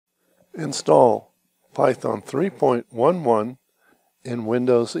Install Python 3.11 in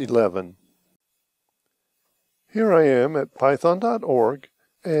Windows 11. Here I am at python.org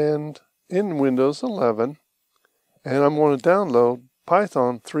and in Windows 11, and I'm going to download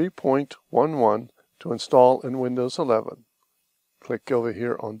Python 3.11 to install in Windows 11. Click over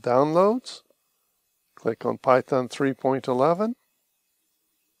here on Downloads, click on Python 3.11.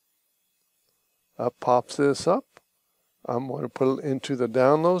 Up pops this up. I'm going to put it into the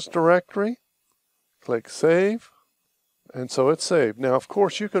Downloads directory. Click Save, and so it's saved. Now, of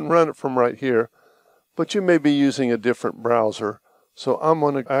course, you can run it from right here, but you may be using a different browser. So I'm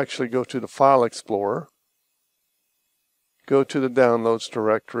going to actually go to the File Explorer, go to the Downloads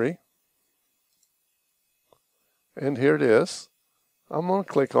directory, and here it is. I'm going to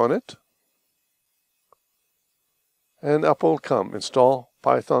click on it, and up will come, Install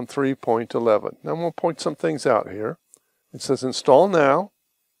Python 3.11. Now I'm going to point some things out here. It says Install Now,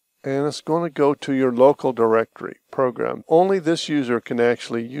 and it's going to go to your local directory program. Only this user can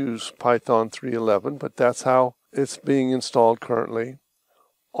actually use Python 3.11, but that's how it's being installed currently.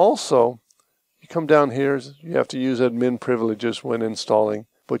 Also, you come down here, you have to use admin privileges when installing,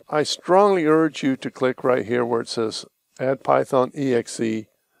 but I strongly urge you to click right here where it says Add Python EXE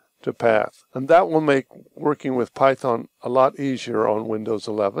to Path, and that will make working with Python a lot easier on Windows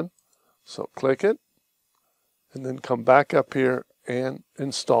 11. So click it, and then come back up here and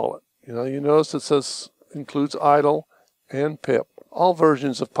install it. You notice it says includes idle and pip. All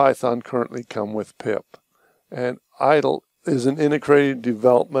versions of Python currently come with pip, and idle is an integrated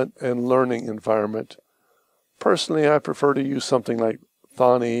development and learning environment. Personally, I prefer to use something like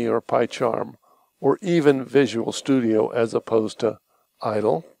Thonny or PyCharm or even Visual Studio as opposed to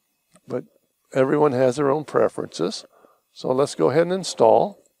idle, but everyone has their own preferences. So let's go ahead and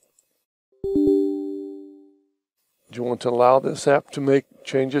install. Do you want to allow this app to make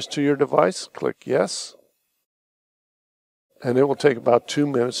changes to your device? Click Yes, and it will take about 2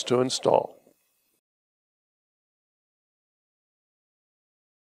 minutes to install.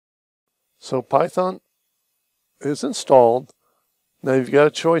 So Python is installed. Now you've got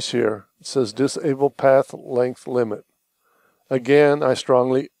a choice here. It says Disable Path Length Limit. Again, I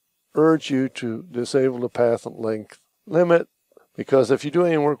strongly urge you to disable the path length limit, because if you do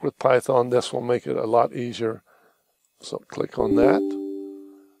any work with Python, this will make it a lot easier. So click on that,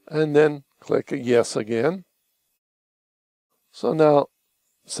 and then click Yes again. So now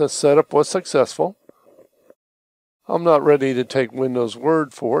it says Setup was successful. I'm not ready to take Windows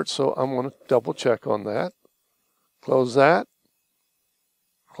word for it, so I'm going to double check on that. Close that.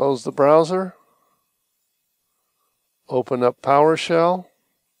 Close the browser. Open up PowerShell.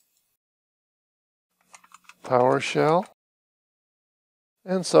 PowerShell.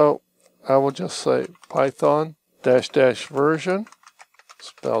 And so I will just say Python --version,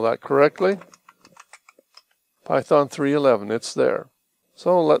 spell that correctly, Python 3.11, it's there.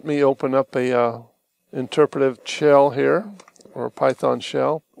 So let me open up a interpretive shell here, or a Python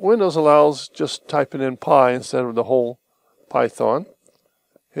shell. Windows allows just typing in Py instead of the whole Python.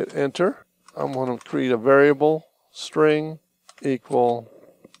 Hit enter. I'm going to create a variable string equal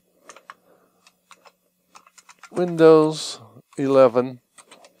Windows 11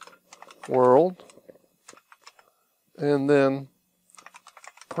 world, and then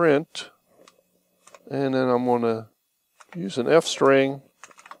print, and then I'm going to use an F string,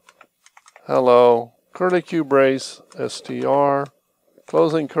 hello, curly Q brace, str,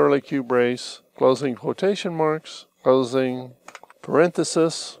 closing curly Q brace, closing quotation marks, closing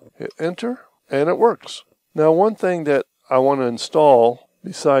parenthesis, hit enter, and it works. Now one thing that I want to install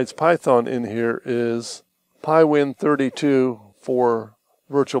besides Python in here is pywin32 for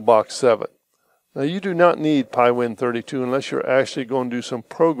VirtualBox 7. Now you do not need pywin32 unless you're actually going to do some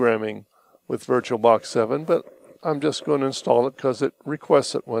programming with VirtualBox 7, but I'm just going to install it because it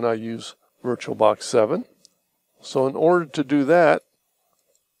requests it when I use VirtualBox 7. So in order to do that,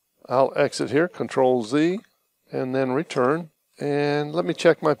 I'll exit here, Control Z, and then return. And let me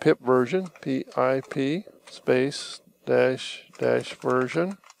check my pip version, pip space dash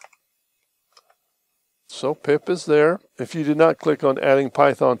version. So pip is there. If you did not click on adding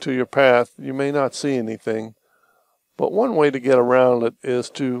Python to your path, you may not see anything. But one way to get around it is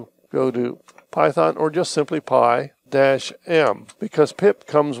to go to Python or just simply py-m, because pip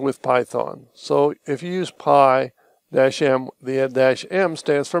comes with Python. So if you use py-m, the -m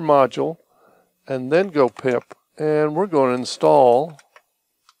stands for module, and then go pip, and we're going to install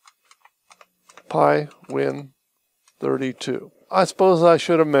pywin32. I suppose I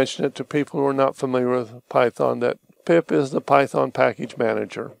should have mentioned it to people who are not familiar with Python that pip is the Python package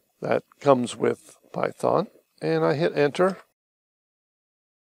manager that comes with Python. And I hit enter.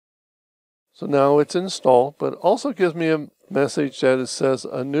 So now it's installed, but it also gives me a message that it says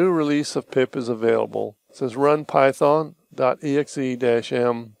a new release of pip is available. It says run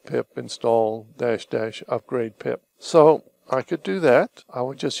python.exe-m pip install -- upgrade pip. So I could do that. I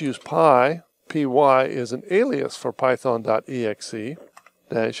would just use py is an alias for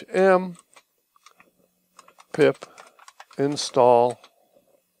python.exe-m pip install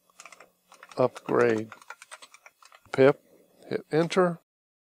upgrade pip. Hit enter.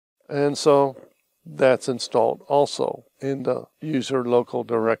 And so that's installed also in the user local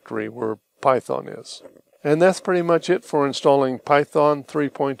directory where Python is. And that's pretty much it for installing Python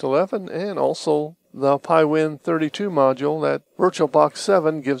 3.11 and also the pywin32 module that VirtualBox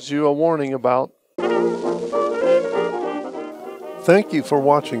 7 gives you a warning about. Thank you for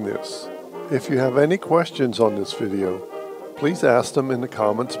watching this. If you have any questions on this video, please ask them in the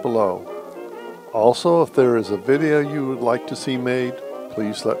comments below. Also, if there is a video you would like to see made,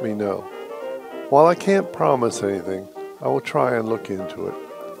 please let me know. While I can't promise anything, I will try and look into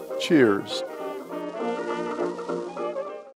it. Cheers.